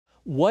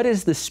What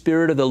is the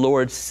Spirit of the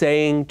Lord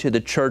saying to the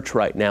church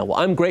right now? Well,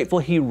 I'm grateful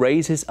He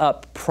raises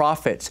up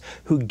prophets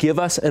who give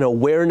us an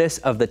awareness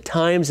of the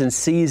times and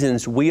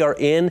seasons we are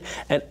in,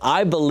 and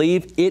I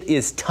believe it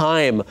is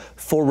time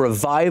for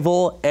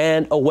revival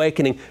and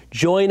awakening.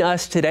 Join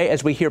us today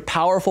as we hear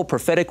powerful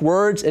prophetic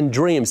words and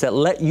dreams that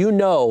let you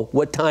know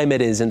what time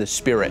it is in the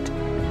Spirit.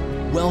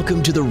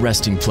 Welcome to the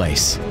Resting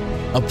Place,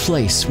 a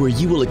place where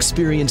you will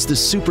experience the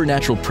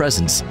supernatural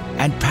presence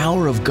and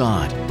power of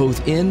God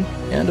both in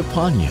and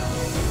upon you,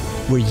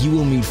 where you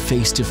will meet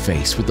face to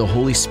face with the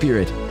Holy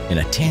Spirit in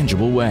a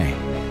tangible way,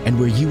 and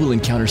where you will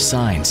encounter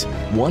signs,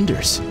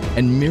 wonders,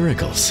 and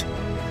miracles.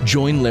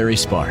 Join Larry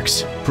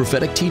Sparks,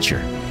 prophetic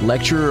teacher,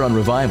 lecturer on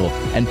revival,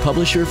 and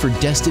publisher for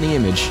Destiny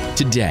Image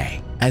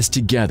today, as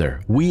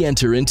together we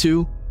enter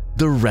into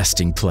the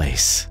Resting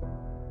Place.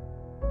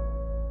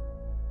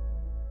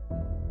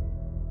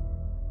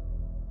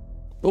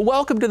 Well,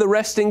 welcome to the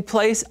Resting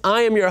Place.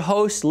 I am your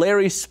host,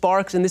 Larry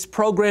Sparks, and this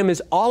program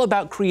is all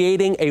about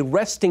creating a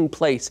resting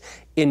place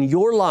in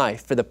your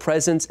life for the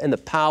presence and the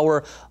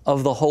power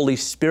of the Holy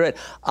Spirit.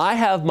 I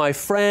have my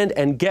friend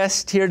and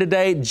guest here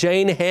today,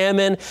 Jane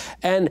Hamon.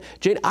 And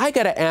Jane, I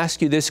got to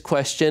ask you this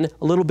question,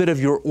 a little bit of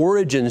your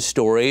origin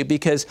story,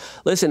 because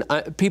listen,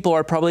 people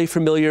are probably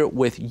familiar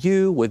with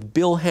you, with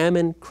Bill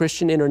Hamon,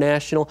 Christian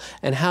International,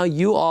 and how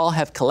you all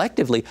have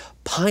collectively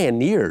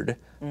pioneered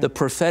the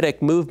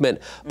prophetic movement.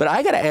 But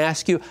I got to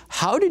ask you,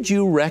 how did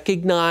you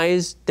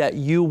recognize that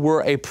you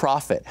were a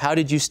prophet? How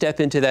did you step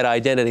into that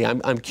identity?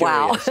 I'm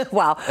curious.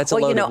 Wow. That's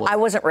well, you know, I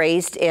wasn't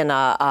raised in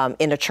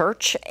a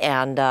church,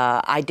 and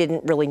I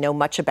didn't really know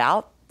much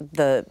about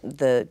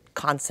the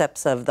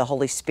concepts of the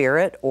Holy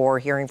Spirit or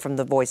hearing from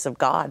the voice of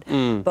God.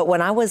 But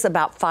when I was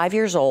about 5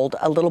 years old,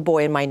 a little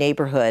boy in my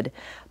neighborhood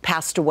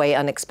passed away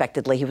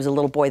unexpectedly. He was a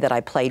little boy that I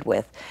played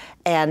with.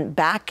 And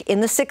back in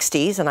the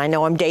 60s, and I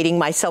know I'm dating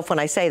myself when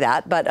I say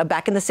that, but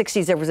back in the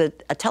 60s, there was a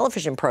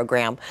television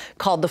program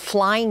called The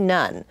Flying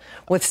Nun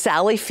with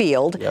Sally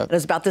Field. Yep. It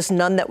was about this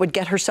nun that would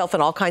get herself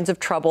in all kinds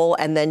of trouble,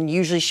 and then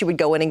usually she would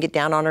go in and get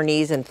down on her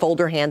knees and fold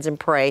her hands and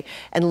pray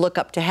and look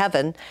up to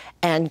heaven,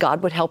 and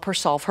God would help her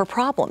solve her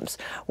problems.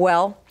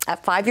 Well,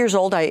 at 5 years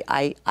old,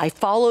 I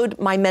followed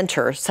my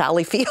mentor,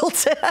 Sally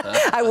Fields.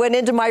 I went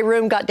into my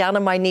room, got down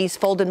on my knees,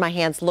 folded my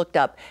hands, looked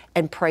up,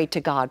 and prayed to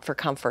God for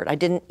comfort. I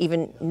didn't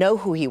even know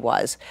who He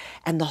was.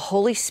 And the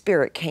Holy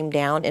Spirit came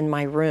down in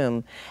my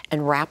room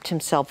and wrapped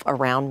Himself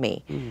around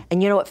me.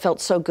 And you know, it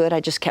felt so good, I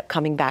just kept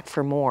coming back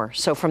for more.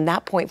 So from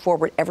that point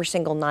forward, every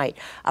single night,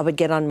 I would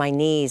get on my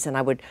knees and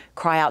I would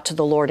cry out to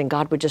the Lord, and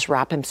God would just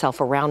wrap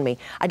Himself around me.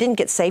 I didn't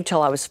get saved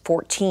till I was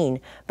 14,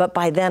 but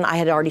by then I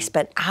had already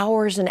spent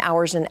hours and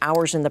hours and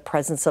hours in the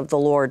presence of the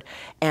Lord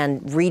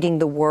and reading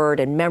the Word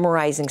and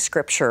memorizing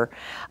Scripture.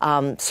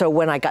 So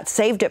when I got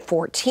saved at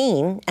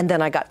 14, and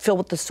then I got filled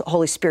with the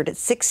Holy Spirit at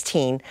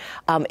 16,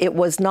 it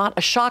was not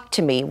a shock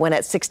to me when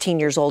at 16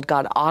 years old,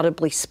 God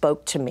audibly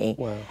spoke to me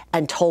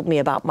and told me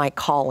about my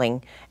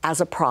calling as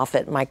a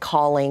prophet, my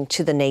calling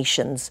to the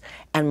nations,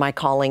 and my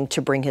calling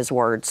to bring His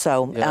Word.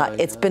 So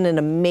it's been an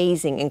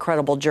amazing,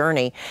 incredible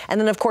journey.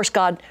 And then, of course,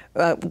 God,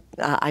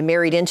 I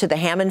married into the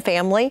Hamon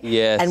family,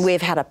 and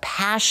we've had a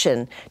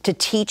passion to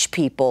teach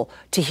people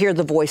to hear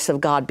the voice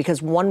of God,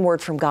 because one word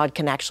from God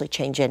can actually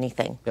change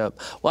anything. Yep.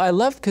 Well, I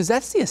love, because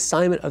that's the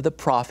assignment of the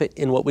prophet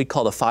in what we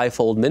call the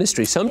fivefold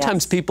ministry.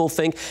 Sometimes people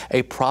think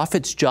a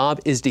prophet's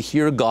job is to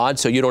hear God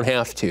so you don't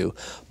have to.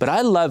 But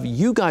I love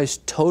you guys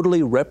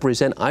totally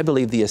represent, I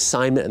believe, the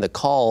assignment and the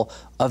call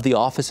of the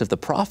office of the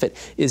prophet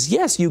is,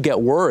 yes, you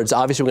get words.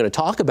 Obviously, we're going to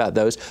talk about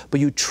those,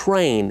 but you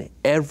train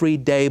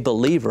everyday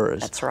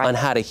believers on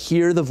how to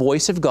hear the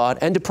voice of God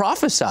and to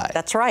prophesy.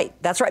 That's right.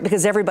 That's right,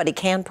 because everybody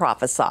can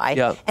prophesy,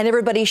 and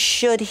everybody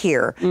should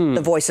hear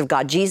the voice of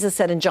God. Jesus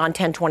said in John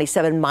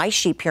 10:27, "My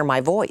sheep hear my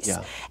voice."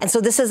 And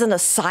so this isn't a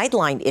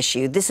sideline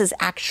issue. This is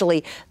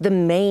actually the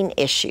main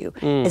issue,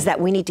 is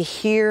that we need to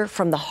hear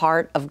from the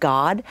heart of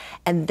God,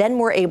 and then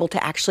we're able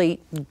to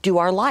actually do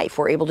our life.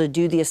 We're able to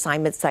do the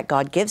assignments that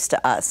God gives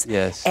to us.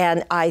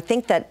 And I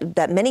think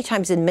that many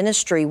times in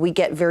ministry, we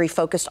get very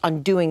focused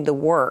on doing the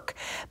work.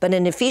 But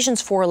in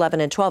Ephesians 4:11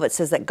 and 12, it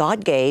says that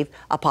God gave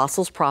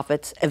apostles,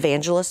 prophets,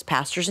 evangelists,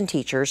 pastors, and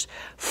teachers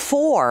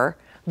for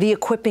the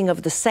equipping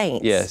of the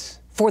saints.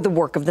 For the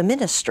work of the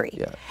ministry.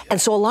 And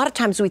so a lot of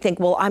times we think,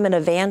 well, I'm an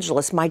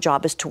evangelist, my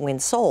job is to win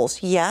souls.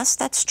 Yes,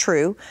 that's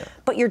true,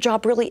 but your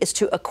job really is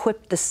to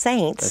equip the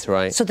saints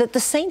so that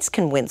the saints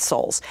can win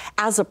souls.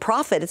 As a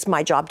prophet, it's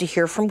my job to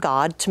hear from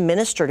God, to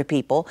minister to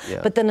people,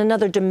 but then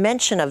another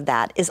dimension of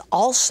that is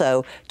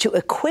also to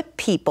equip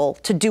people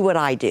to do what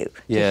I do,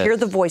 to hear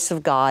the voice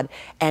of God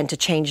and to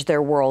change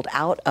their world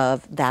out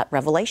of that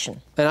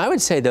revelation. And I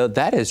would say, though,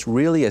 that is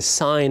really a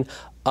sign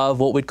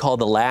of what we'd call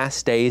the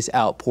last days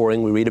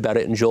outpouring. We read about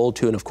it in Joel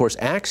 2 and, of course,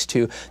 Acts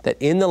 2, that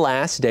in the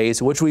last days,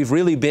 which we've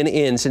really been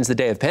in since the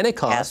day of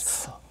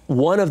Pentecost,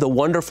 one of the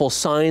wonderful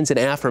signs and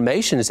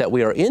affirmations that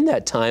we are in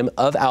that time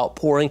of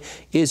outpouring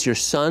is your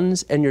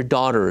sons and your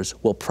daughters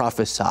will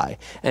prophesy.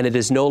 And it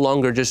is no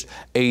longer just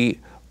a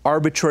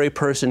arbitrary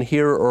person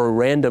here or a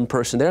random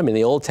person there. I mean,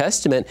 in the Old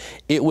Testament,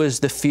 it was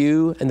the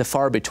few and the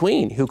far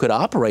between who could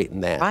operate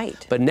in that.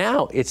 Right. But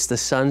now it's the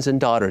sons and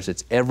daughters.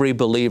 It's every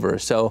believer.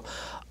 So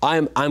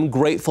I'm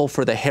grateful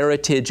for the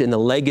heritage and the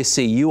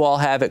legacy you all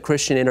have at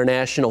Christian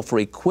International for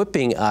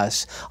equipping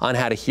us on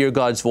how to hear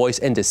God's voice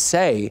and to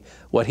say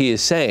what He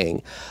is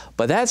saying.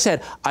 But that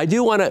said, I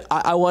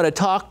want to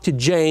talk to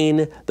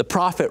Jane, the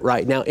prophet,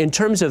 right now in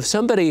terms of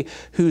somebody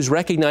who's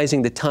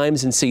recognizing the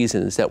times and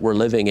seasons that we're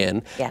living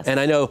in. Yes.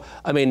 And I know,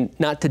 I mean,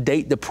 not to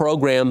date the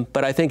program,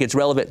 but I think it's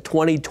relevant.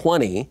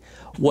 2020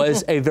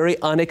 was a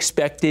very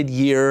unexpected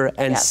year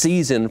and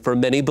season for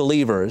many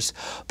believers.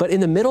 But in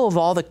the middle of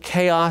all the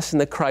chaos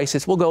and the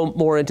crisis, we'll go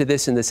more into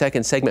this in the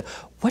second segment.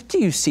 What do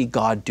you see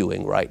God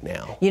doing right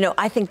now? You know,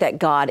 I think that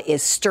God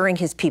is stirring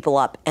His people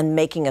up and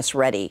making us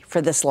ready for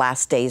this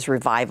last day's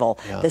revival,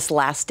 this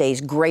last day's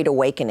great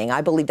awakening.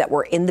 I believe that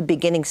we're in the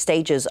beginning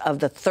stages of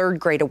the third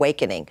great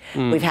awakening.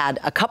 We've had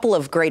a couple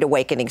of great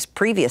awakenings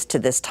previous to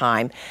this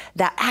time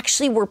that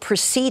actually were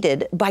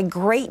preceded by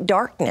great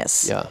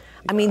darkness.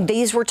 I mean,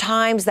 these were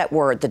times that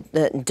were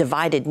the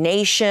divided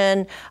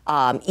nation,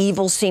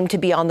 evil seemed to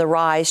be on the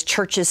rise,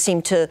 churches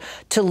seemed to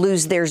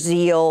lose their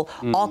zeal,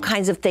 all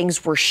kinds of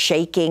things were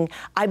shaking.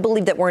 I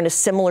believe that we're in a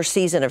similar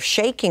season of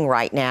shaking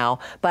right now,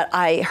 but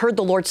I heard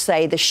the Lord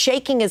say the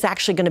shaking is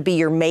actually going to be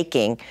your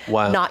making,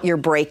 not your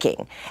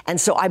breaking. And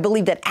so I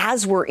believe that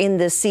as we're in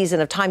this season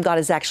of time, God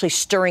is actually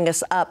stirring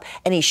us up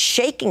and He's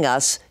shaking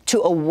us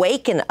to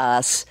awaken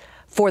us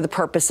for the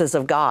purposes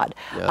of God.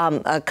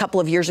 A couple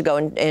of years ago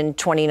in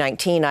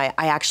 2019, I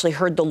actually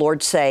heard the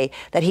Lord say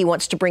that He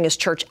wants to bring His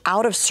church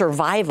out of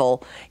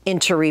survival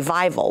into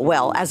revival.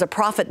 Well, as a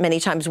prophet, many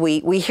times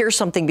we hear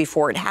something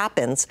before it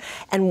happens.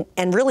 And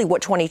really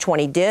what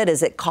 2020 did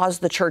is it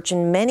caused the church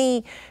in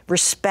many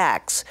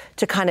respects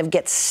to kind of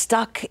get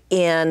stuck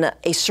in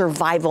a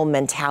survival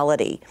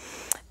mentality.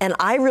 And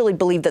I really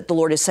believe that the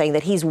Lord is saying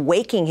that He's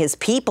waking His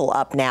people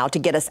up now to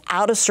get us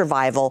out of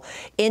survival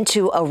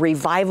into a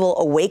revival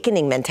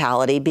awakening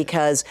mentality,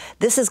 because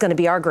this is going to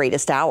be our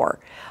greatest hour.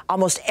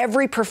 Almost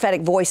every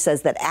prophetic voice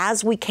says that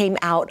as we came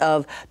out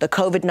of the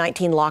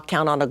COVID-19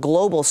 lockdown on a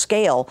global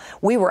scale,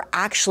 we were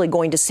actually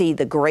going to see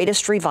the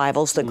greatest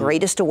revivals, the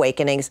greatest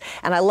awakenings.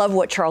 And I love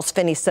what Charles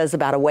Finney says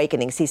about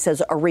awakenings. He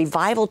says, a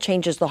revival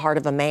changes the heart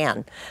of a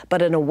man,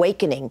 but an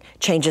awakening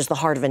changes the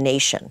heart of a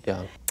nation.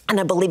 And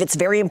I believe it's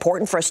very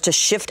important for us to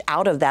shift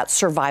out of that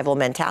survival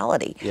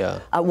mentality.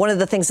 One of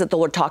the things that the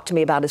Lord talked to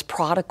me about is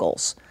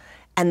prodigals,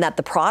 and that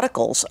the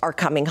prodigals are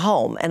coming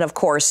home. And of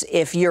course,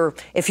 if you're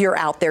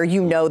out there,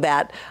 you know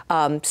that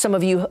some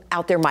of you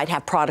out there might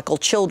have prodigal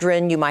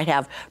children, you might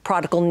have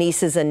prodigal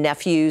nieces and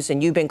nephews,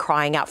 and you've been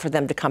crying out for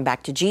them to come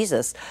back to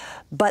Jesus.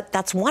 But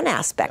that's one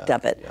aspect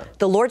of it.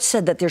 The Lord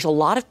said that there's a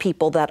lot of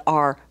people that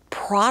are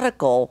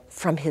prodigal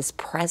from His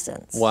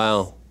presence.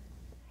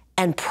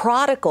 And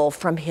prodigal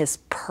from His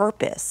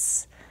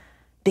purpose,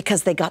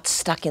 because they got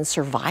stuck in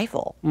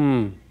survival.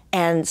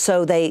 And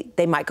so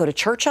they might go to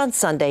church on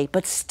Sunday,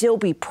 but still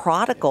be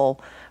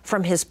prodigal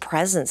from His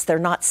presence. They're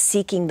not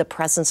seeking the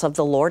presence of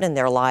the Lord in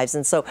their lives.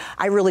 And so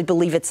I really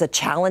believe it's a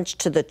challenge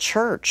to the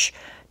church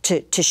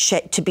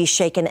to be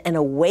shaken and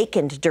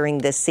awakened during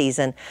this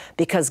season,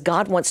 because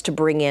God wants to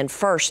bring in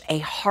first a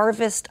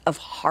harvest of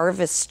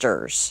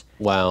harvesters.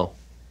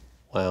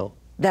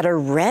 That are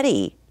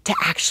ready to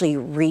actually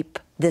reap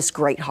this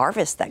great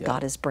harvest that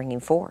God is bringing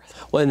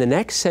forth. Well, in the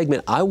next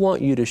segment, I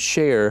want you to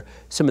share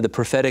some of the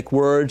prophetic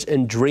words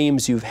and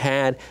dreams you've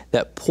had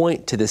that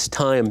point to this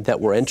time that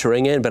we're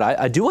entering in. But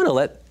I do want to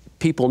let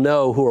people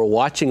know who are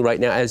watching right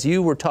now, as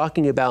you were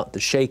talking about the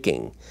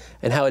shaking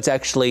and how it's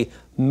actually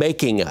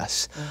making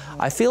us.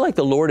 I feel like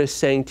the Lord is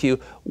saying to you,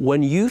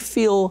 when you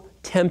feel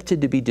tempted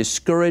to be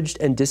discouraged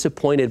and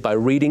disappointed by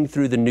reading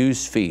through the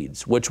news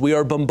feeds, which we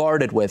are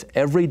bombarded with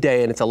every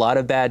day, and it's a lot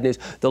of bad news,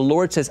 the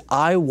Lord says,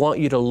 I want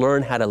you to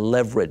learn how to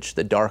leverage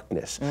the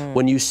darkness.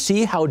 When you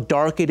see how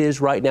dark it is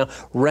right now,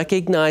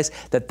 recognize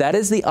that that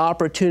is the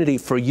opportunity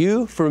for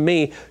you, for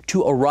me,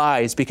 to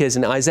arise, because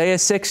in Isaiah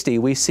 60,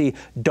 we see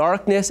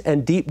darkness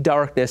and deep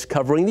darkness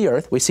covering the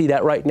earth. We see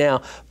that right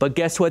now, but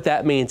guess what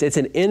that means? It's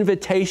an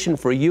invitation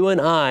for you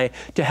and I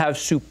to have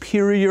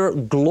superior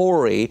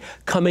glory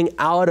coming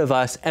out of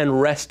us and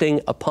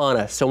resting upon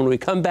us. So when we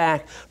come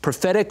back,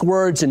 prophetic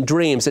words and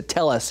dreams that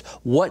tell us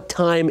what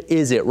time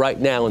is it right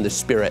now in the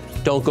Spirit.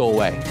 Don't go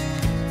away.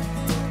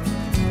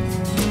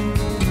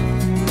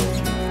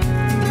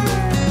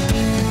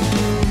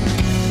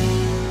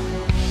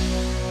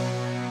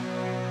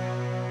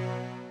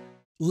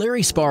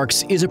 Larry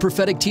Sparks is a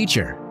prophetic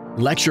teacher,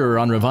 lecturer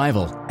on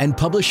revival, and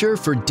publisher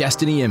for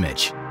Destiny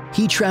Image.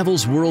 He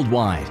travels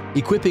worldwide,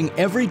 equipping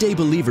everyday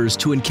believers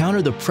to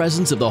encounter the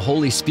presence of the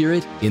Holy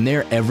Spirit in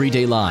their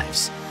everyday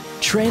lives,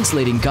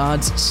 translating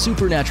God's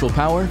supernatural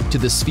power to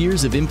the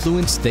spheres of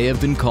influence they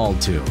have been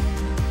called to.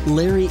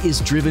 Larry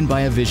is driven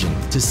by a vision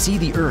to see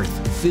the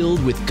earth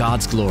filled with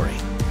God's glory.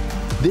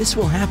 This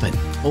will happen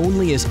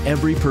only as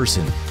every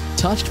person,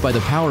 touched by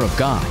the power of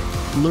God,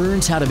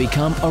 learns how to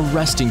become a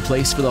resting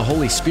place for the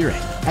Holy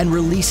Spirit and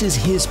releases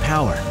His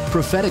power,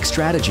 prophetic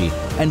strategy,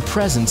 and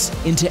presence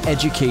into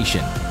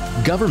education,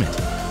 government,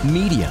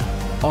 media,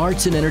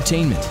 arts and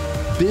entertainment,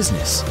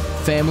 business,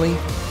 family,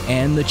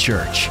 and the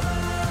church.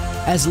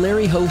 As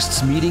Larry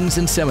hosts meetings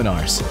and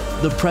seminars,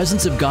 the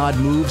presence of God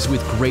moves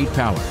with great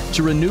power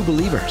to renew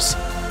believers,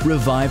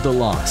 revive the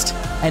lost,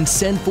 and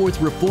send forth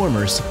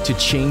reformers to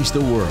change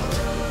the world.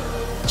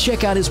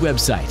 Check out his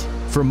website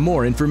for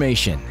more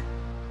information.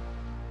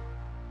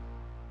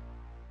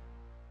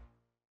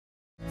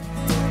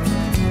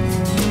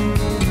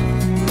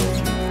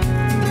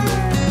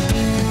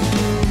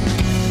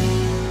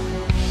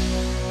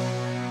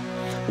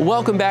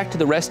 Welcome back to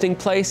The Resting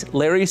Place.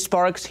 Larry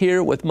Sparks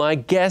here with my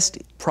guest,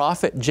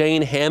 Prophet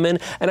Jane Hamon.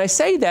 And I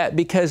say that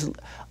because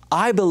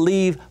I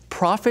believe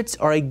prophets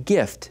are a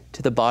gift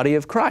to the body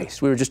of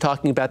Christ. We were just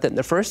talking about that in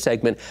the first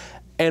segment.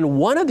 And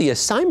one of the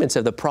assignments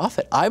of the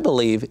prophet, I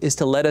believe, is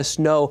to let us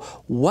know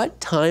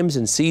what times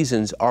and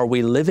seasons are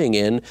we living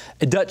in.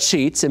 Dutch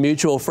Sheets, a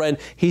mutual friend,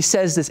 he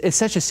says this, it's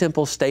such a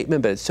simple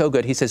statement, but it's so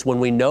good. He says, when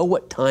we know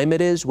what time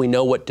it is, we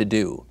know what to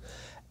do.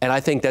 And I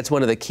think that's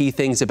one of the key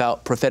things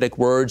about prophetic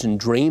words and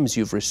dreams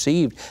you've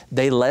received.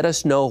 They let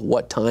us know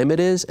what time it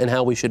is and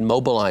how we should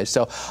mobilize.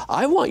 So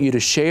I want you to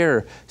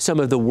share some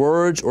of the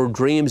words or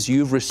dreams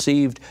you've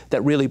received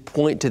that really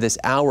point to this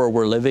hour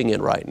we're living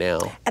in right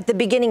now. At the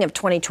beginning of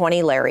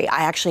 2020, Larry,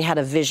 I actually had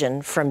a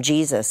vision from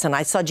Jesus, and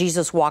I saw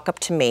Jesus walk up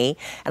to me,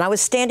 and I was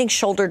standing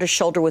shoulder to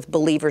shoulder with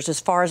believers as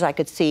far as I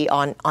could see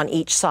on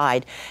each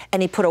side,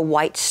 and He put a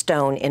white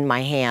stone in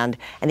my hand,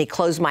 and He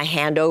closed my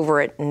hand over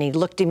it, and He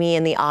looked at me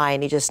in the eye,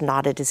 and He just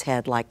nodded His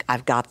head like,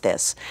 I've got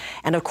this.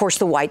 And of course,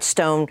 the white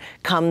stone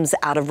comes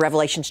out of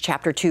Revelations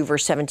chapter 2,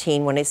 verse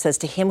 17, when it says,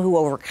 to him who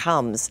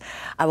overcomes,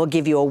 I will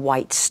give you a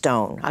white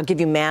stone. I'll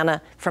give you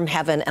manna from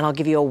heaven, and I'll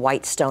give you a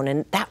white stone.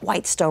 And that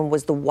white stone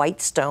was the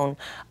white stone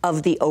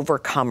of the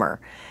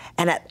overcomer.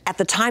 And at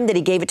the time that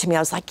He gave it to me, I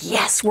was like,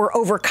 yes, we're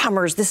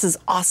overcomers. This is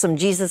awesome.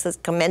 Jesus is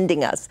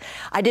commending us.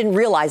 I didn't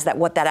realize that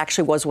what that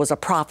actually was a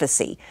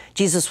prophecy.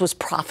 Jesus was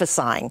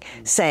prophesying,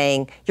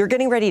 saying, you're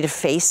getting ready to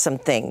face some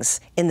things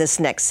in this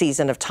next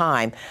season of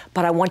time,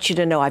 but I want you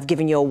to know I've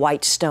given you a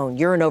white stone.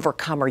 You're an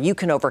overcomer. You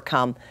can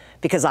overcome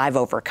because I've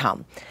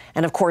overcome.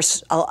 And of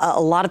course,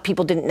 a lot of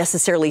people didn't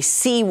necessarily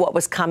see what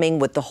was coming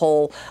with the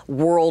whole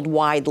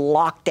worldwide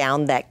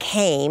lockdown that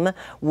came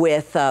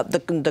with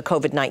the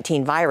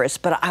COVID-19 virus.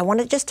 But I want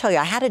to just tell you,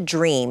 I had a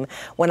dream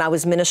when I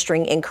was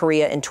ministering in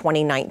Korea in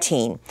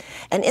 2019.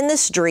 And in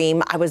this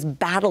dream, I was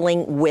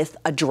battling with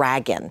a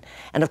dragon.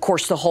 And of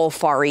course, the whole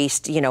Far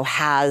East,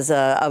 has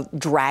a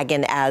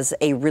dragon as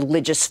a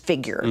religious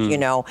figure,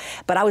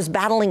 But I was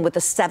battling with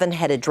a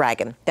 7-headed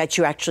dragon that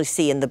you actually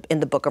see in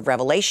the book of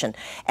Revelation.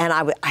 And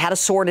I had a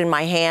sword in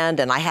my hand,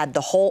 and I had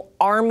the whole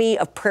army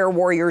of prayer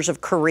warriors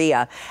of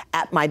Korea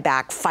at my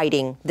back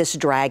fighting this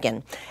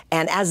dragon.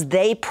 And as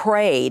they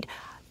prayed,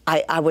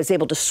 I was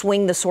able to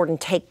swing the sword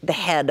and take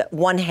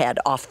one head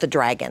off the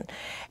dragon.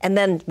 And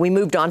then we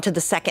moved on to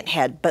the second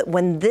head. But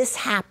when this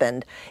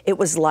happened, it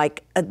was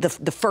like the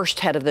first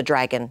head of the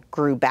dragon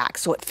grew back.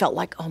 So it felt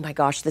like, oh my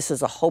gosh, this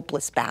is a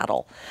hopeless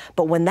battle.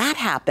 But when that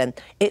happened,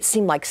 it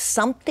seemed like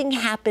something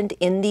happened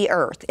in the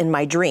earth, in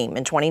my dream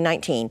in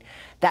 2019,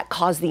 that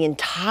caused the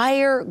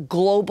entire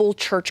global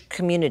church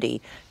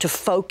community to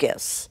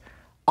focus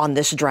on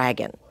this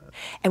dragon.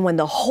 And when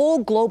the whole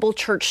global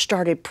church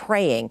started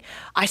praying,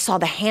 I saw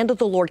the hand of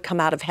the Lord come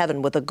out of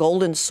heaven with a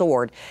golden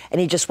sword, and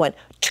He just went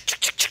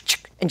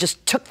and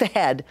just took the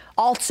head,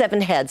 all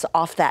 7 heads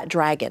off that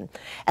dragon.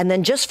 And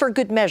then just for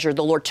good measure,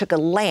 the Lord took a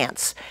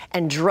lance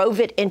and drove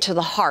it into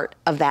the heart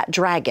of that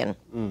dragon.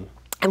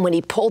 And when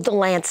He pulled the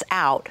lance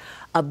out,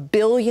 a 1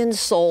 billion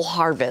soul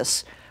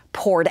harvest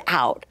poured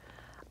out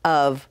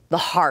of the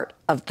heart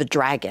of the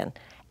dragon.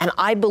 And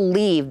I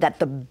believe that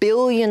the 1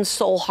 billion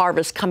soul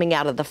harvest coming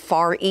out of the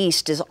Far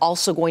East is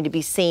also going to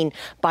be seen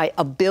by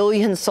a 1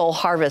 billion soul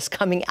harvest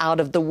coming out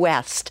of the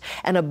West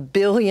and a 1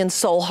 billion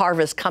soul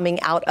harvest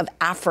coming out of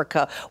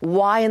Africa.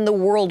 Why in the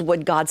world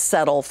would God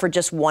settle for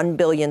just 1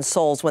 billion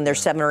souls when there's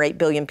 7 or 8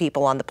 billion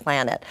people on the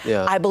planet?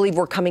 I believe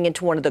we're coming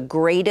into one of the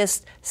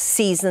greatest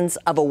seasons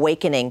of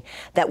awakening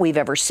that we've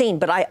ever seen.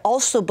 But I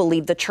also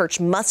believe the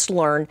church must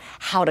learn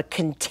how to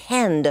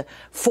contend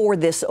for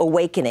this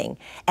awakening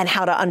and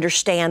how to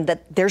understand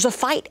that there's a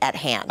fight at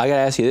hand. I got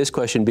to ask you this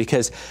question,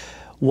 because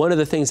one of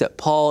the things that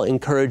Paul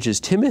encourages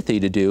Timothy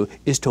to do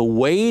is to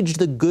wage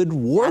the good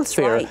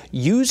warfare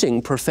using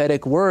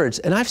prophetic words.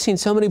 And I've seen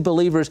so many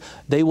believers,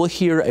 they will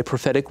hear a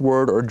prophetic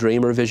word or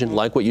dream or vision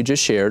like what you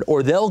just shared,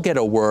 or they'll get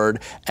a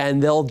word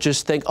and they'll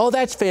just think, oh,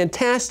 that's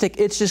fantastic.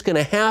 It's just going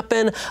to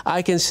happen.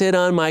 I can sit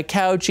on my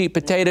couch, eat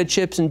potato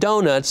chips and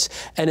donuts,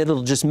 and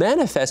it'll just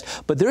manifest.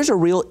 But there's a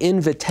real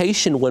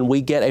invitation when we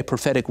get a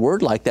prophetic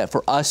word like that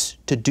for us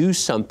to do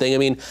something. I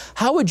mean,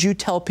 how would you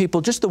tell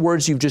people, just the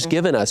words you've just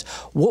given us,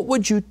 what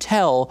would you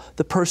tell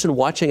the person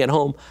watching at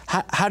home,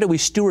 how do we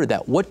steward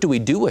that? What do we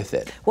do with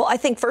it? Well, I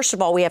think first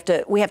of all, we have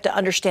to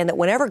understand that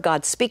whenever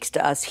God speaks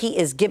to us, He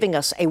is giving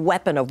us a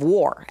weapon of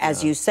war,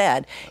 as you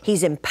said.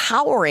 He's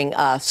empowering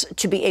us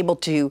to be able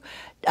to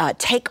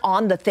take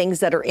on the things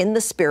that are in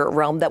the spirit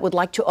realm that would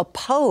like to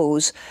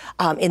oppose,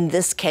 in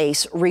this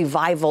case,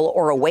 revival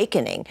or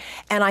awakening.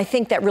 And I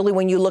think that really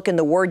when you look in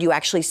the Word, you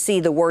actually see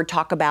the Word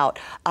talk about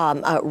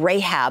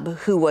Rahab,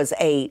 who was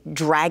a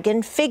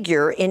dragon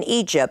figure in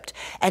Egypt,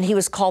 and he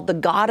was called the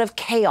God of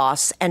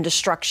chaos and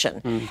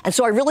destruction. And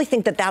so I really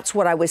think that that's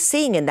what I was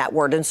seeing in that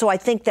word. And so I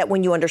think that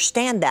when you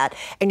understand that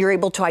and you're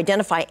able to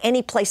identify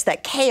any place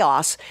that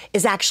chaos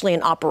is actually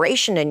in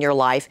operation in your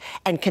life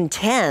and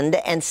contend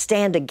and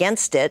stand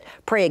against it,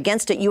 pray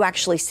against it, you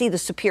actually see the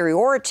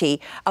superiority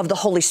of the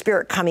Holy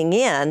Spirit coming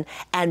in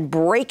and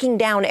breaking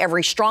down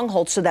every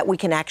stronghold so that we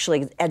can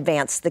actually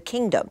advance the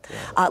kingdom.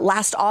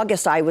 Last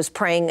August, I was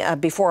praying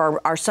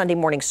before our Sunday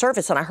morning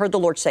service, and I heard the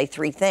Lord say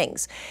three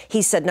things.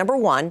 He said, number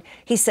one,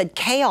 He said,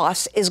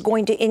 chaos is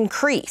going to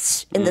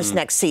increase in this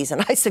next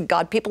season. I said,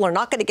 God, people are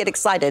not going to get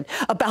excited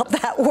about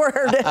that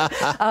word.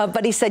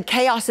 But He said,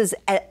 chaos is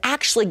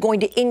actually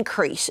going to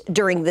increase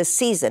during this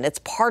season. It's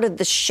part of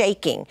the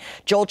shaking.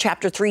 Joel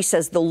chapter 3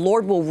 says, the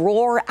Lord will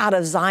roar out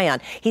of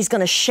Zion. He's going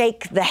to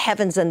shake the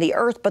heavens and the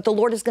earth, but the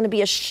Lord is going to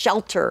be a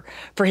shelter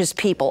for His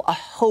people, a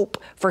hope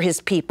for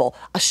His people,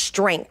 a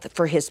strength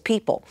for His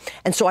people.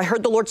 And so I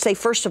heard the Lord say,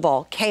 first of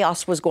all,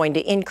 chaos was going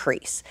to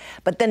increase.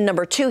 But then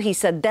number two, He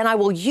said, then I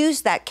will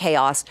use that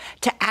chaos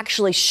to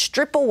actually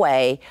strip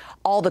away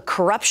all the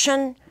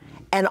corruption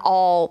and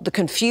all the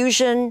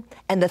confusion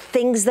and the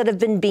things that have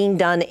been being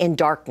done in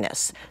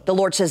darkness. The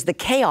Lord says the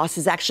chaos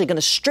is actually going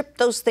to strip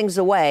those things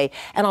away,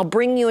 and I'll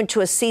bring you into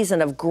a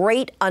season of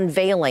great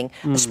unveiling,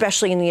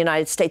 especially in the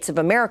United States of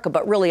America,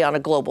 but really on a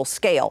global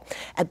scale.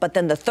 But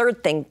then the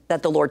third thing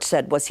that the Lord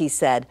said was, He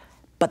said,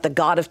 but the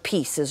God of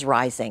peace is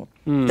rising.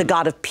 The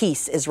God of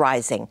peace is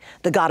rising.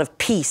 The God of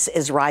peace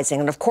is rising.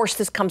 And of course,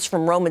 this comes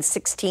from Romans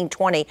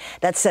 16:20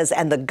 that says,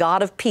 and the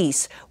God of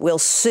peace will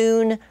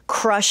soon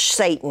crush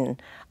Satan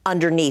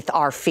underneath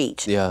our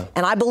feet.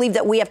 And I believe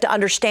that we have to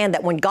understand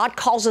that when God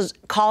calls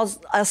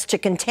us to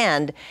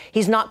contend,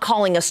 He's not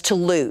calling us to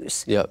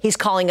lose. He's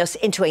calling us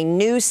into a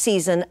new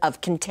season of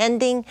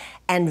contending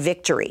and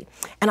victory.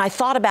 And I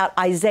thought about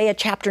Isaiah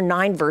chapter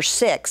 9, verse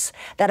 6,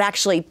 that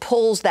actually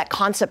pulls that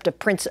concept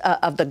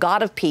of the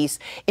God of peace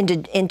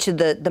into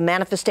the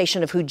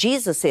manifestation of who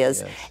Jesus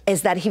is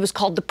that He was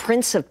called the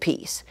Prince of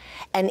Peace.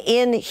 And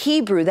in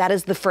Hebrew, that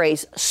is the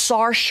phrase,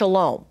 Sar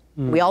Shalom.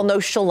 We all know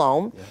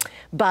shalom,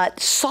 but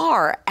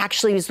Sar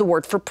actually is the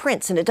word for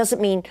prince, and it doesn't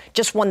mean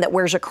just one that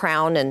wears a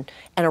crown and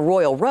a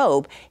royal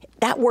robe.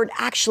 That word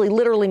actually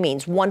literally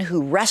means one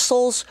who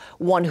wrestles,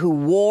 one who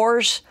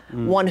wars,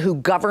 one who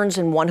governs,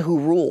 and one who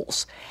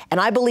rules. And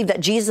I believe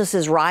that Jesus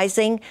is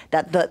rising,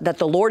 that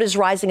the Lord is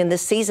rising in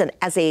this season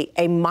as a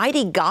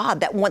mighty God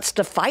that wants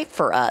to fight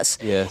for us.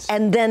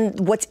 And then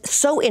what's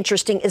so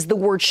interesting is the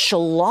word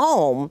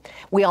shalom,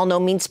 we all know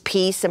means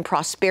peace and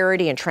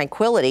prosperity and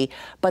tranquility,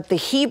 but the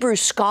Hebrew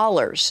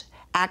scholars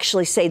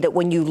actually say that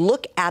when you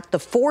look at the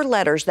four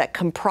letters that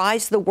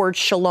comprise the word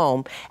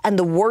shalom and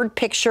the word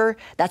picture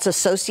that's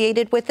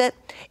associated with it,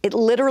 it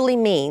literally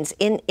means,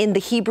 in the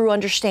Hebrew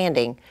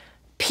understanding,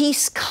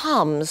 peace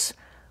comes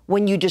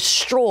when you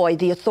destroy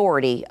the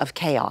authority of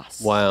chaos.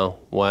 Wow,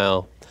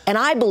 wow. And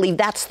I believe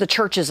that's the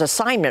church's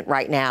assignment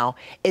right now,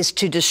 is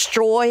to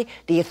destroy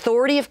the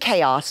authority of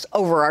chaos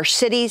over our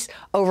cities,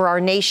 over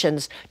our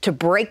nations, to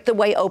break the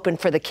way open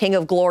for the King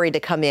of Glory to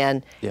come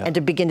in and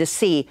to begin to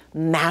see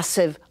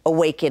massive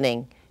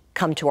awakening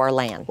come to our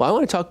land. Well, I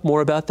want to talk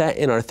more about that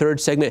in our third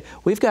segment.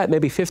 We've got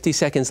maybe 50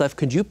 seconds left.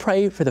 Could you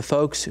pray for the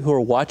folks who are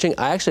watching?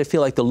 I actually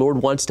feel like the Lord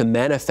wants to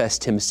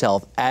manifest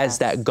Himself as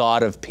that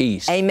God of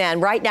peace.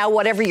 Amen. Right now,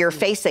 whatever you're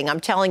facing, I'm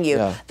telling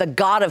you, the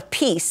God of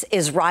peace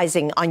is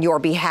rising on your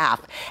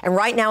behalf. And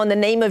right now, in the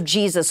name of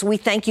Jesus, we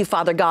thank you,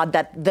 Father God,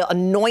 that the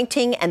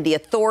anointing and the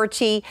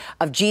authority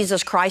of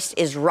Jesus Christ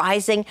is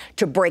rising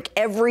to break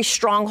every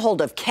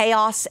stronghold of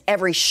chaos,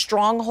 every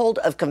stronghold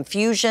of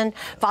confusion.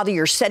 Father,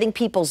 you're setting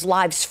people's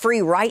lives free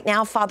right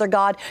now, Father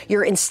God.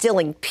 You're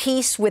instilling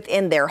peace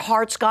within their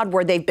hearts, God,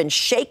 where they've been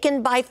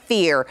shaken by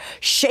fear,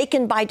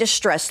 shaken by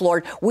distress,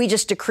 Lord. We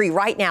just decree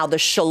right now the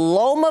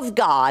shalom of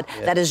God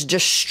that is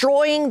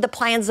destroying the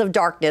plans of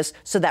darkness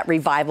so that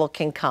revival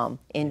can come.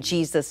 In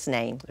Jesus'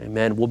 name.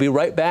 Amen. We'll be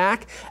right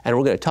back, and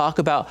we're going to talk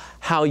about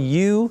how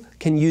you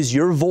can use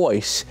your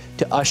voice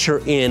to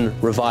usher in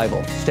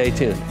revival. Stay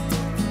tuned.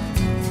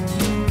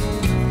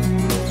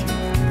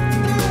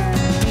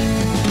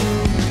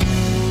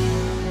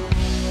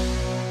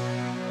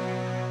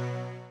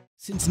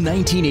 Since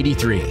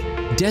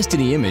 1983,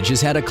 Destiny Image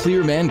has had a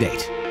clear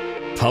mandate: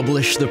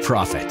 publish the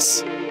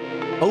prophets.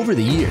 Over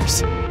the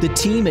years, the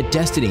team at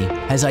Destiny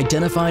has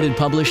identified and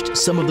published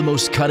some of the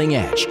most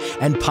cutting-edge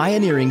and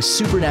pioneering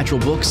supernatural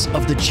books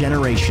of the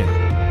generation,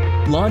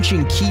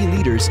 launching key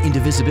leaders into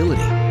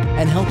visibility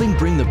and helping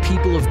bring the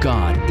people of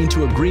God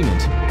into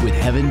agreement with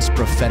heaven's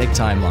prophetic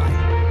timeline.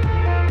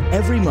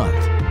 Every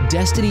month,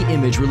 Destiny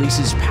Image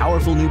releases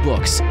powerful new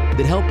books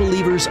that help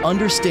believers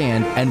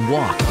understand and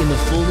walk in the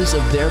fullness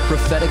of their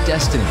prophetic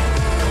destiny,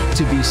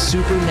 to be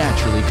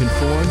supernaturally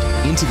conformed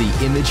into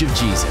the image of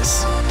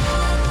Jesus.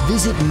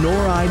 Visit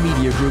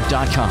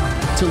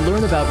norimediagroup.com to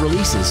learn about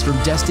releases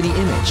from Destiny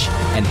Image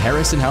and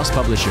Harrison House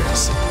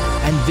Publishers.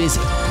 And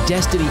visit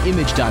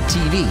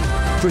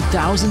destinyimage.tv for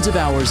thousands of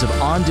hours of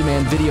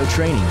on-demand video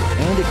training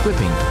and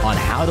equipping on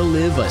how to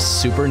live a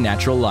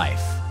supernatural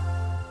life.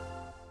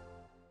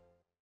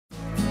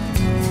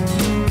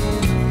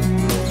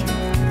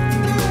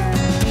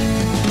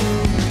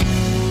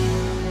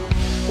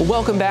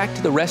 Welcome back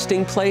to The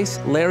Resting Place.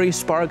 Larry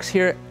Sparks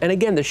here. And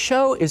again, the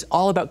show is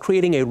all about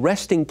creating a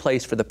resting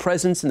place for the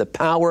presence and the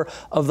power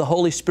of the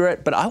Holy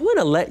Spirit. But I want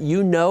to let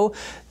you know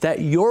that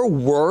your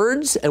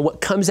words and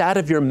what comes out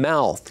of your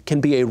mouth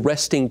can be a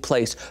resting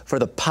place for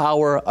the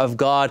power of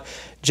God.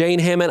 Jane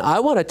Hamon, I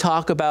want to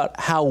talk about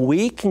how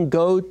we can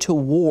go to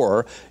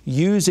war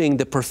using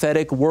the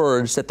prophetic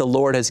words that the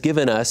Lord has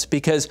given us,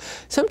 because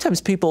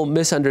sometimes people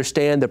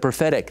misunderstand the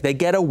prophetic. They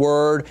get a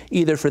word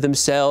either for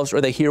themselves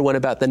or they hear one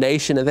about the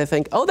nation and they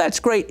think, oh,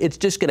 that's great, it's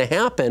just going to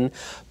happen.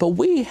 But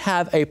we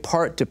have a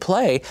part to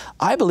play.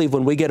 I believe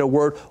when we get a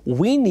word,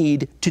 we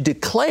need to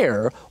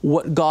declare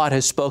what God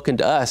has spoken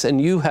to us. And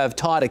you have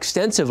taught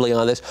extensively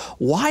on this.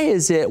 Why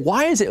is it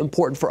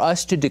important for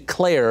us to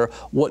declare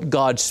what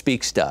God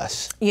speaks to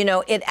us? You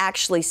know, it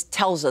actually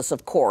tells us,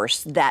 of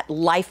course, that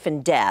life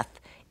and death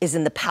is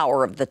in the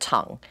power of the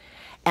tongue.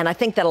 And I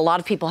think that a lot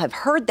of people have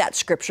heard that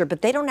scripture,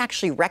 but they don't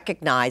actually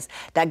recognize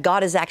that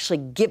God has actually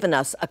given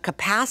us a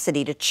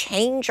capacity to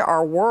change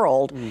our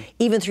world,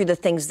 even through the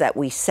things that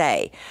we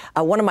say.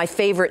 One of my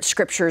favorite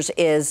scriptures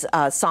is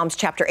Psalms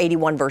chapter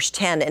 81, verse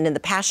 10. And in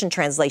the Passion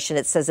Translation,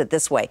 it says it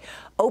this way: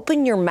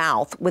 open your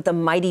mouth with a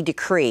mighty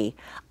decree.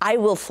 I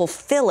will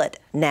fulfill it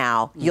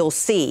now, you'll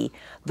see.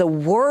 The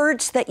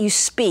words that you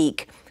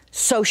speak,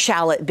 so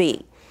shall it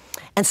be.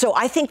 And so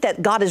I think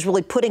that God is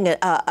really putting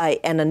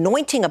an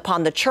anointing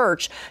upon the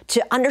church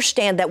to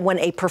understand that when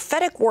a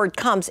prophetic word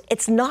comes,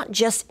 it's not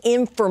just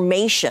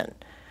information,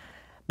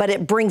 but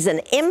it brings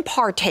an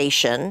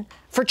impartation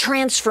for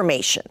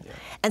transformation. Yeah.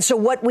 And so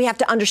what we have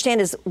to understand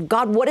is,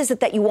 God, what is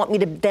it that you want me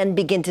to then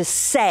begin to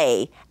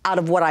say out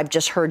of what I've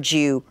just heard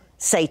you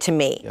say to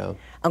me? Yeah.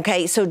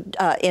 Okay, so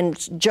in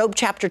Job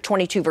chapter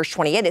 22, verse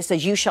 28, it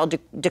says, you shall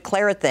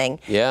declare a thing,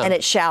 and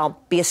it shall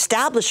be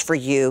established for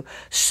you,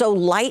 so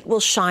light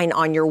will shine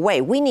on your way.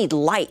 We need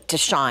light to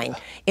shine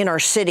in our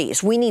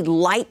cities. We need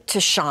light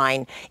to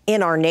shine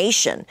in our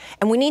nation.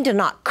 And we need to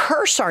not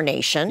curse our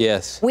nation.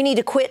 Yes. We need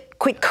to quit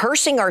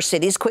cursing our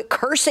cities, quit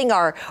cursing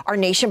our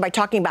nation by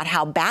talking about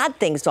how bad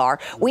things are.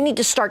 We need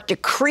to start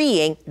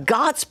decreeing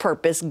God's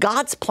purpose,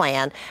 God's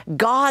plan,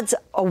 God's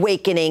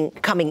awakening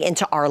coming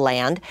into our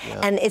land. Yeah.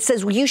 And it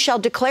says, you shall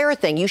declare a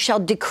thing, you shall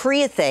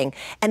decree a thing.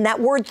 And that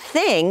word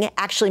thing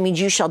actually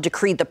means you shall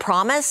decree the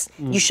promise,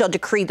 you shall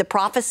decree the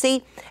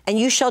prophecy, and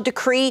you shall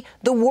decree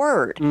the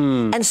word.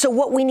 And so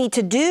what we need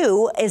to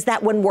do is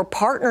that when we're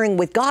partnering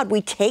with God,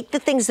 we take the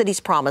things that He's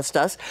promised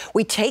us,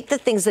 we take the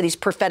things that He's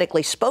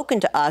prophetically spoken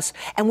to us,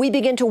 and we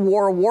begin to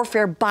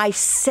warfare by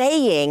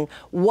saying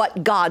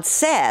what God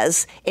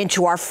says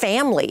into our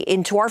family,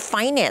 into our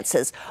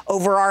finances,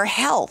 over our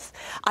health.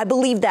 I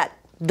believe that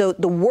the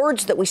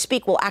words that we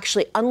speak will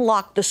actually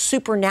unlock the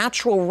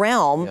supernatural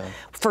realm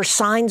for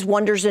signs,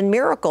 wonders, and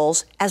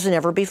miracles as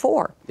never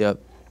before. Yep.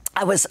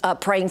 I was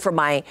praying for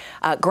my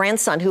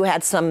grandson who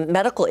had some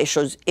medical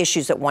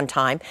issues at one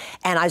time,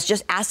 and I was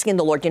just asking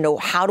the Lord, you know,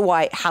 how do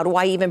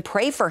I even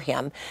pray for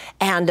him?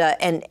 And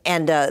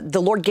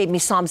the Lord gave me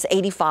Psalms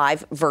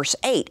 85, verse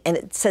 8, and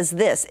it says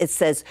this. It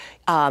says,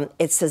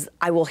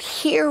 I will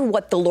hear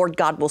what the Lord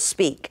God will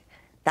speak.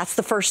 That's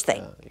the first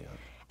thing.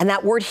 And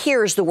that word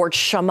here is the word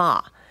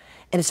Shema.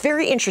 And it's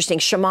very interesting.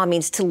 Shema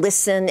means to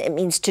listen. It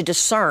means to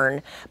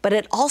discern. But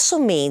it also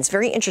means,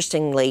 very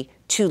interestingly,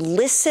 to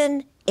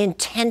listen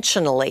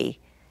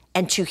intentionally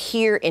and to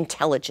hear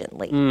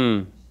intelligently.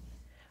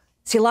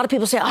 See, a lot of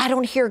people say, oh, I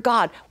don't hear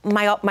God.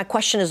 My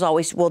question is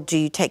always, well, do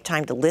you take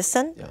time to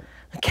listen? Yeah.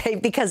 Okay,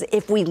 because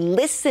if we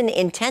listen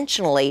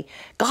intentionally,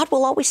 God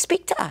will always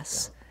speak to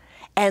us. Yeah.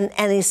 And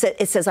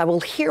it says, I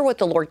will hear what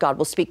the Lord God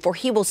will speak, for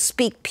He will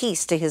speak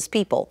peace to His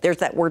people. There's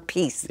that word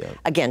peace,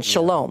 again,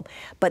 shalom.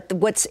 But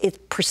what it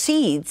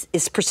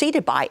is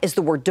preceded by is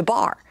the word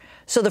debar.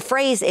 So the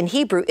phrase in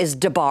Hebrew is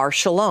debar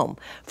shalom,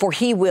 for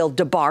He will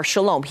debar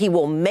shalom. He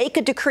will make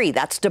a decree,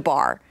 that's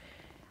debar,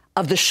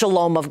 of the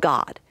shalom of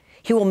God.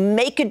 He will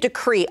make a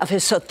decree of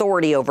His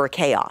authority over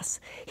chaos.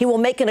 He will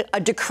make a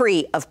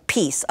decree of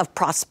peace, of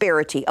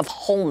prosperity, of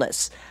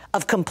wholeness,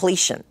 of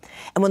completion.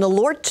 And when the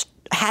Lord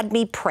had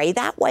me pray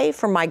that way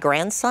for my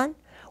grandson,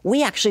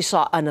 we actually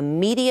saw an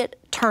immediate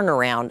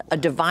turnaround, a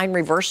divine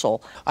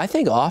reversal. I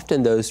think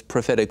often those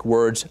prophetic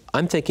words,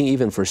 I'm thinking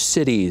even for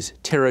cities,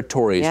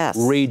 territories,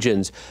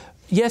 regions,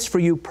 yes, for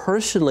you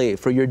personally,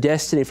 for your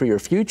destiny, for your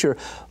future,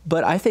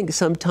 but I think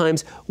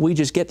sometimes we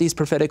just get these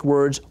prophetic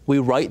words, we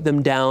write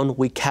them down,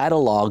 we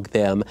catalog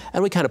them,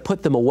 and we kind of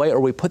put them away or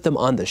we put them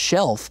on the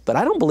shelf. But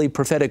I don't believe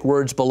prophetic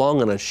words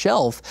belong on a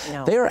shelf.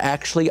 No. They are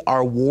actually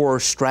our war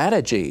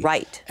strategy.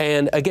 Right.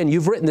 And again,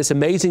 you've written this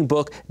amazing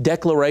book,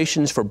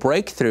 Declarations for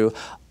Breakthrough.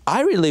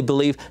 I really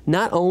believe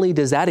not only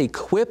does that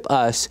equip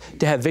us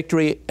to have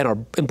victory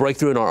and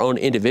breakthrough in our own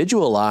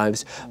individual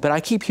lives, but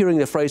I keep hearing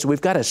the phrase,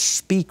 we've got to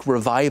speak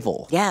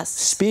revival. Yes.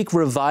 Speak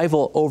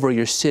revival over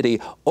your city,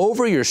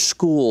 over your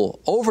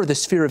school, over the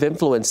sphere of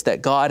influence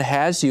that God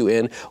has you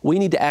in. We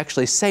need to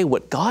actually say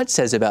what God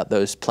says about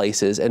those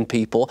places and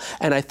people.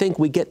 And I think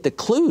we get the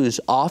clues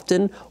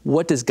often,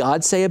 what does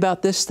God say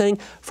about this thing?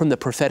 From the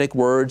prophetic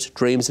words,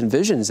 dreams, and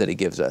visions that He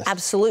gives us.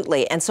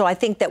 Absolutely. And so I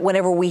think that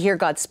whenever we hear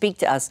God speak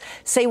to us,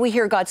 say we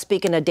hear God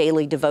speak in a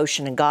daily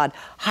devotion and God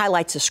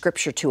highlights a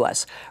scripture to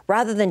us,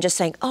 rather than just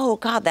saying, oh,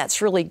 God, that's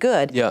really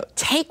good,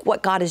 take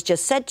what God has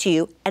just said to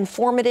you and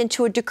form it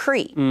into a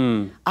decree.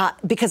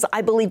 Because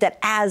I believe that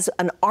as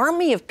an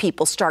army of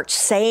people start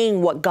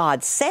saying what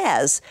God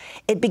says,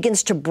 it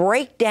begins to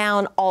break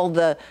down all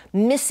the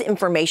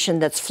misinformation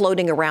that's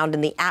floating around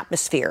in the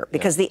atmosphere.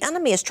 Because the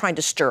enemy is trying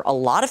to stir a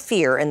lot of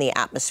fear in the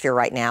atmosphere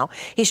right now.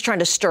 He's trying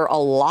to stir a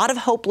lot of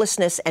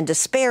hopelessness and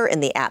despair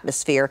in the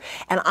atmosphere.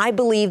 And I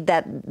believe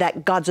that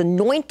God's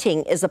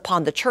anointing is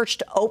upon the church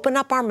to open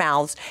up our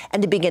mouths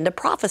and to begin to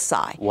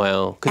prophesy.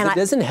 Wow. Because it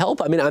doesn't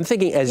help. I mean, I'm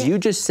thinking as you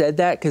just said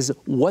that, because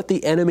what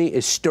the enemy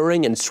is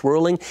stirring and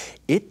swirling,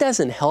 it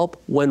doesn't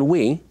help when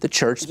we, the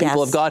church, the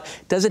people of God,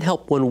 doesn't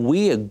help when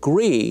we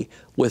agree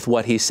with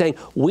what He's saying.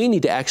 We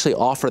need to actually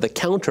offer the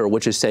counter,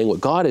 which is saying what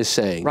God is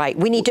saying. Right.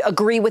 We need to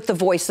agree with the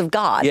voice of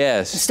God.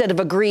 Yes. Instead of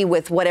agree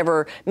with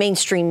whatever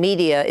mainstream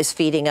media is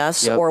feeding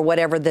us or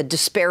whatever the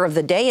despair of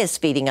the day is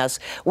feeding us.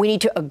 We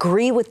need to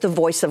agree with the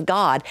voice of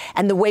God.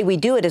 And the way we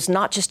do it is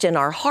not just in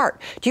our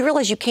heart. Do you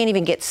realize you can't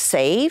even get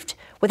saved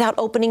without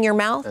opening your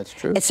mouth? That's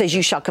true. It says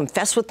you shall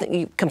confess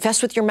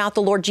with your mouth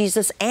the Lord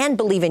Jesus and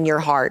believe in your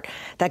heart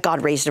that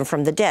God raised Him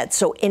from the dead.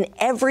 So in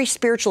every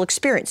spiritual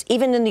experience,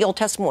 even in the Old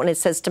Testament when it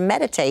says to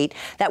meditate,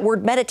 that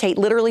word meditate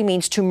literally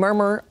means to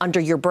murmur under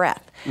your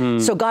breath.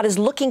 So God is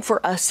looking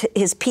for us,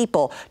 His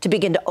people, to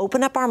begin to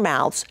open up our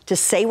mouths, to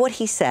say what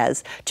He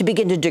says, to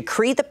begin to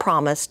decree the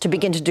promise, to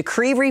begin to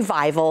decree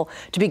revival,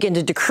 to begin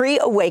to decree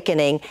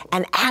awakening.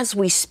 And as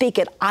we speak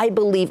it, I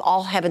believe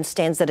all heaven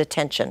stands at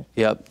attention.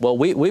 Yep. Well,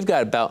 we've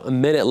got about a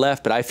minute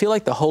left, but I feel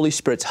like the Holy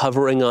Spirit's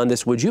hovering on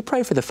this. Would you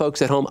pray for the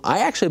folks at home? I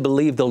actually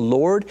believe the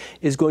Lord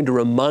is going to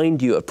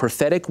remind you of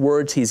prophetic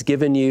words He's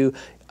given you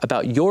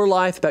about your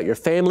life, about your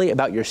family,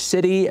 about your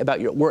city,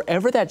 about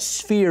wherever that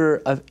sphere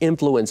of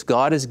influence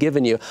God has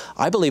given you.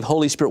 I believe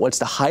Holy Spirit wants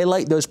to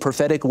highlight those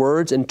prophetic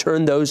words and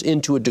turn those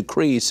into a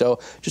decree.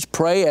 So just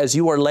pray as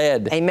you are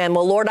led. Amen.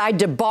 Well, Lord, I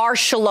debar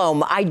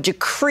shalom. I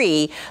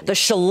decree the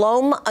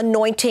shalom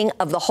anointing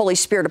of the Holy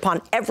Spirit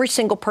upon every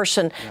single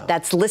person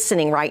that's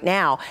listening right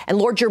now. And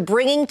Lord, you're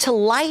bringing to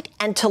light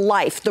and to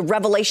life the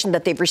revelation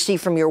that they've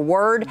received from your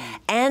word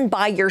and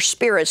by your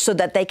Spirit so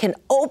that they can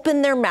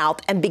open their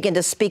mouth and begin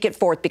to speak it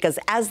forth. Because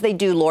as they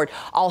do, Lord,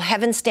 all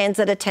heaven stands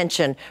at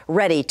attention,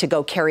 ready to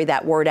go carry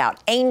that word out.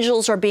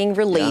 Angels are being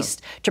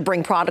released to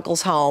bring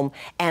prodigals home.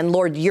 And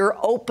Lord, you're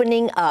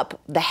opening up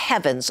the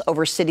heavens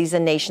over cities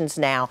and nations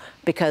now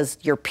because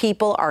your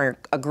people are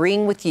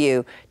agreeing with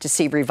you to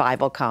see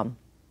revival come.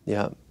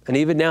 Yeah. And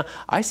even now,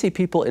 I see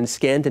people in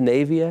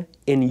Scandinavia,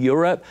 in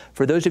Europe.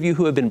 For those of you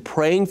who have been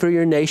praying for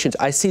your nations,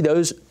 I see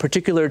those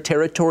particular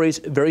territories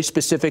very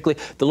specifically.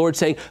 The Lord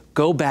saying,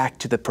 go back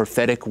to the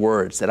prophetic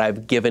words that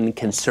I've given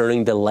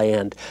concerning the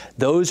land.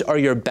 Those are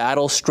your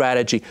battle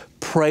strategy.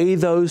 Pray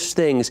those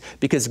things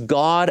because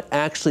God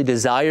actually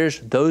desires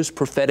those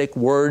prophetic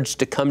words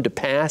to come to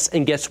pass.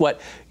 And guess what?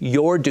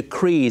 Your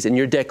decrees and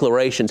your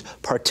declarations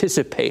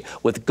participate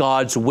with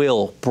God's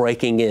will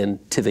breaking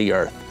into the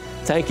earth.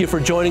 Thank you for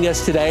joining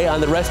us today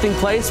on The Resting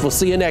Place. We'll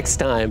see you next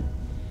time.